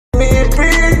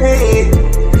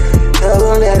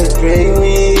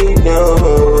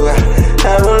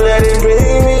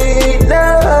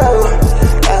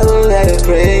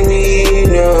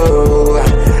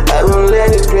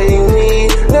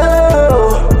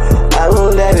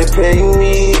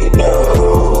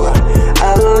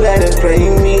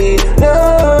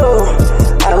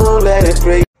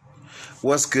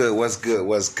What's good? What's good?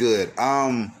 What's good?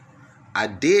 I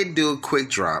did do a quick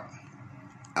drop.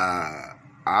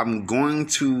 I'm going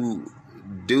to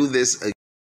do this.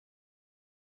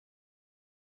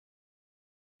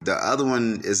 The other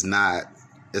one is not.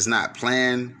 It's not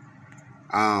planned.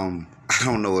 I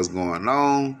don't know what's going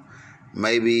on.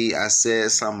 Maybe I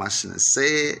said something I shouldn't have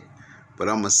said, but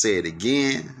I'm gonna say it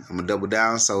again. I'm gonna double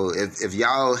down. So if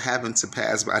y'all happen to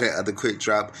pass by that other quick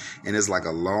drop and it's like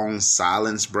a long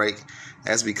silence break,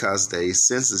 that's because they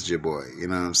censored your boy. You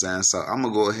know what I'm saying? So I'm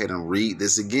gonna go ahead and read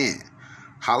this again.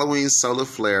 Halloween solar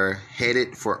flare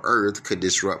headed for Earth could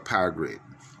disrupt power grid.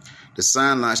 The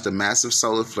sun launched a massive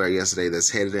solar flare yesterday that's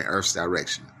headed in Earth's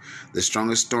direction, the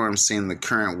strongest storm seen in the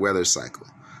current weather cycle.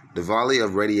 The volley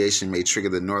of radiation may trigger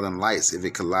the northern lights if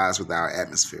it collides with our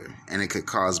atmosphere, and it could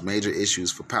cause major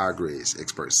issues for power grids,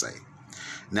 experts say.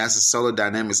 NASA's Solar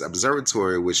Dynamics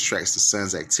Observatory, which tracks the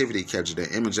sun's activity, captured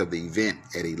an image of the event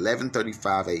at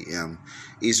 11:35 a.m.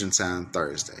 Eastern Time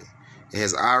Thursday. It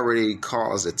has already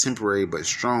caused a temporary but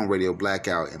strong radio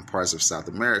blackout in parts of South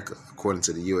America, according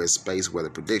to the U.S. Space Weather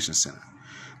Prediction Center.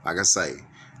 Like I say,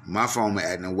 my phone is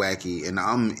acting wacky, and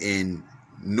I'm in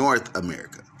North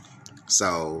America.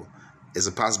 So it's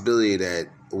a possibility that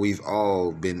we've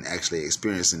all been actually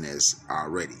experiencing this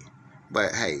already.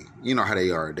 But hey, you know how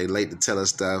they are. They late to tell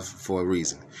us stuff for a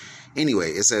reason.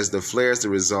 Anyway, it says the flare is the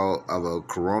result of a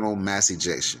coronal mass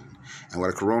ejection. And what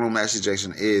a coronal mass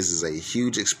ejection is a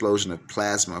huge explosion of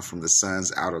plasma from the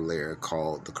sun's outer layer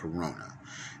called the corona.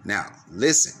 Now,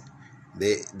 listen.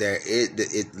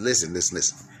 Listen.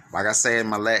 Like I said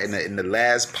in the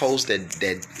last post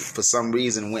that for some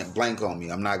reason went blank on me.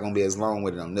 I'm not going to be as long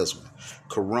with it on this one.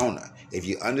 Corona. If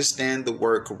you understand the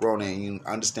word corona and you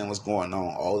understand what's going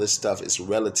on, all this stuff is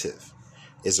relative.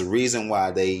 It's a reason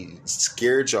why they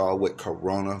scared y'all with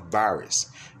coronavirus,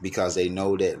 because they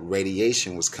know that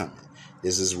radiation was coming.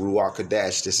 This is Ruach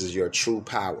Kodesh. This is your true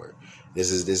power.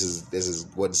 This is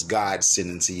what's God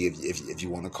sending to you, if you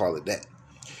want to call it that.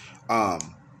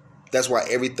 That's why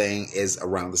everything is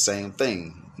around the same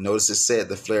thing. Notice it said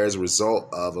the flare is a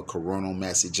result of a coronal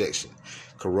mass ejection.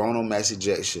 Coronal mass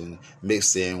ejection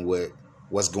mixed in with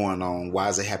what's going on. Why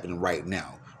is it happening right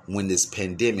now when this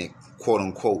pandemic, quote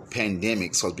unquote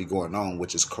pandemic, supposed to be going on,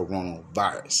 which is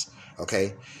coronavirus?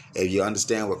 Okay, if you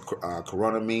understand what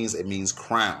corona means, it means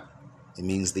crown. It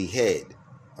means the head.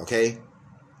 Okay.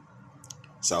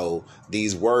 So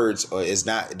these words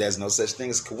there's no such thing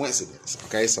as coincidence.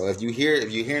 Okay. So if you're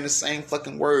hearing the same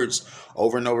fucking words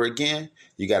over and over again,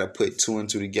 you got to put two and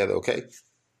two together. Okay.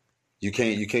 You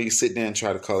can't sit there and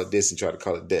try to call it this and try to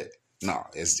call it that. No,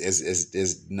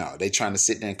 no. They trying to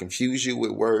sit there and confuse you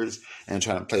with words and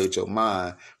trying to play with your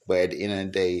mind. But at the end of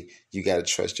the day, you got to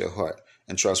trust your heart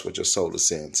and trust what your soul is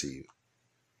saying to you.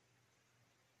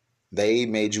 They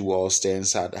made you all stay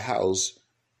inside the house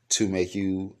to make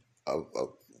you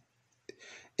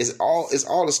it's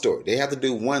all a story. They have to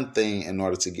do one thing in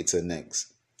order to get to the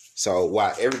next. So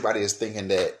while everybody is thinking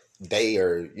that they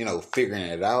are, figuring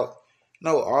it out,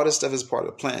 no, all this stuff is part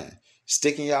of the plan.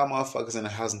 Sticking y'all motherfuckers in the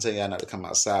house and telling y'all not to come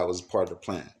outside was part of the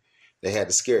plan. They had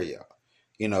to scare y'all.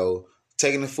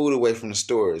 Taking the food away from the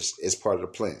stores is part of the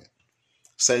plan.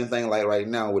 Same thing like right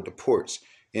now with the ports.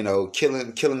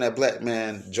 Killing that black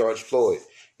man, George Floyd.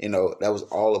 That was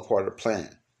all a part of the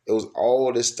plan. It was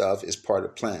all this stuff is part of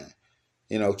the plan.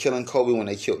 Killing Kobe when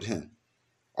they killed him.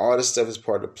 All this stuff is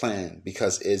part of the plan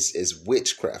because it's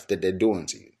witchcraft that they're doing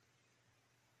to you.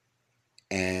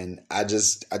 And I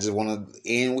just want to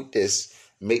end with this.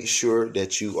 Make sure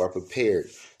that you are prepared.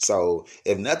 So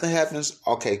if nothing happens,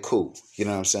 okay, cool. You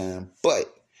know what I'm saying?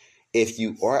 But if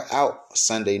you are out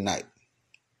Sunday night,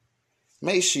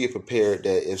 make sure you're prepared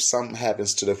that if something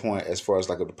happens to the point as far as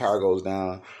like if the power goes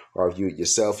down or if your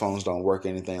cell phones don't work,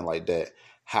 anything like that,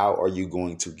 how are you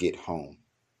going to get home?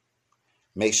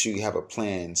 Make sure you have a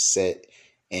plan set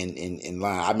in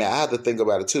line. I mean, I have to think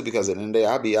about it too, because at the end of the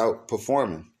day, I'll be out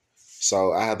performing.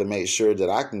 So I have to make sure that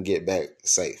I can get back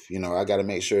safe. I got to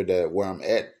make sure that where I'm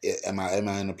at, am I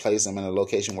in a place, I'm in a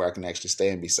location where I can actually stay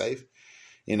and be safe,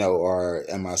 or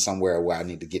am I somewhere where I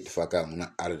need to get the fuck out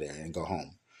of there and go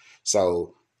home?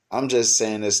 So I'm just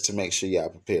saying this to make sure y'all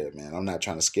prepared, man. I'm not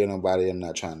trying to scare nobody. I'm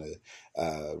not trying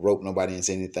to rope nobody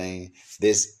into anything.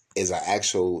 This is an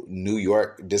actual New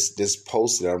York. This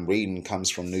post that I'm reading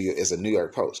comes from New York. It's a New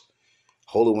York Post.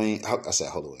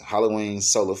 Halloween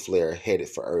solar flare headed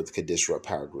for Earth could disrupt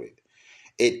power grid.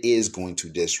 It is going to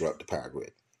disrupt the power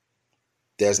grid.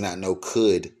 There's not no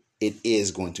could. It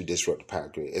is going to disrupt the power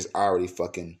grid. It's already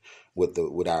fucking with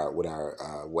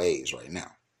our waves right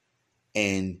now.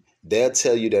 And they'll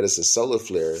tell you that it's a solar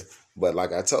flare, but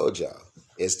like I told y'all,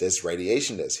 It's this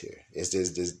radiation that's here. It's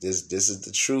this is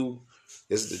the true,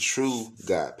 this is the true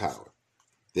God power.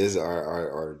 This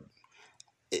are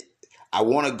I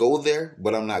want to go there,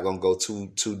 but I'm not gonna go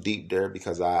too deep there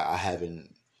because I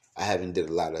haven't did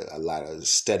a lot of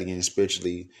studying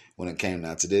spiritually when it came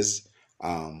down to this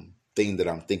thing that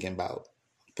I'm thinking about.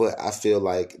 But I feel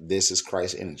like this is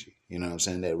Christ's energy. You know what I'm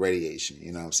saying? That radiation.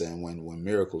 You know what I'm saying? When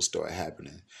miracles start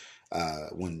happening,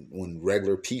 when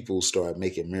regular people start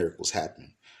making miracles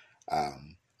happen,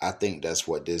 I think that's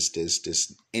what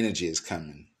this energy is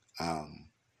coming.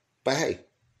 But hey,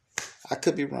 I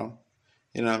could be wrong.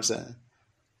 You know what I'm saying?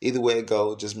 Either way it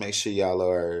go, just make sure y'all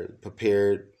are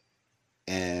prepared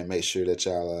and make sure that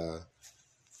y'all,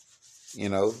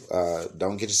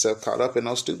 don't get yourself caught up in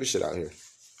no stupid shit out here.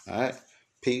 All right?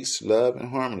 Peace, love, and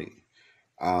harmony.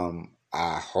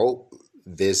 I hope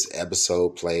this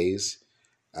episode plays.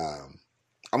 I'm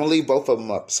gonna leave both of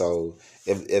them up. So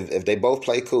if they both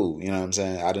play, cool. You know what I'm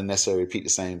saying? I didn't necessarily repeat the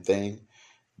same thing,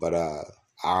 but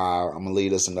I'm gonna leave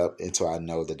this one up until I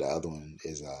know that the other one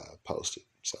is posted.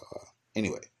 So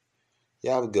anyway,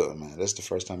 y'all have a good one, man. That's the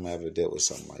first time I ever dealt with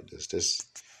something like this.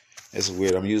 It's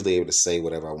weird. I'm usually able to say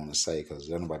whatever I want to say because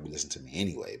nobody be listening to me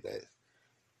anyway. But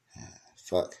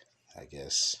fuck, I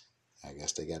guess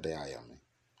they got their eye on me.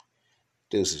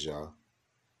 Deuces, y'all.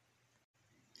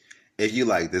 If you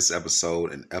like this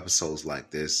episode and episodes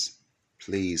like this,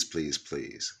 please, please,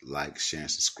 please like, share,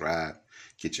 and subscribe.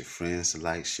 Get your friends to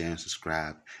like, share, and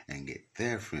subscribe, and get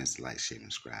their friends to like, share,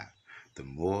 and subscribe. The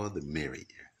more, the merrier.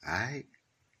 All right?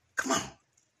 Come on.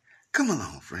 Come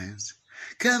along, friends.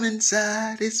 Come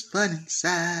inside. It's fun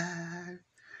inside.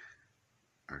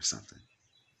 Or something.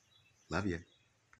 Love you.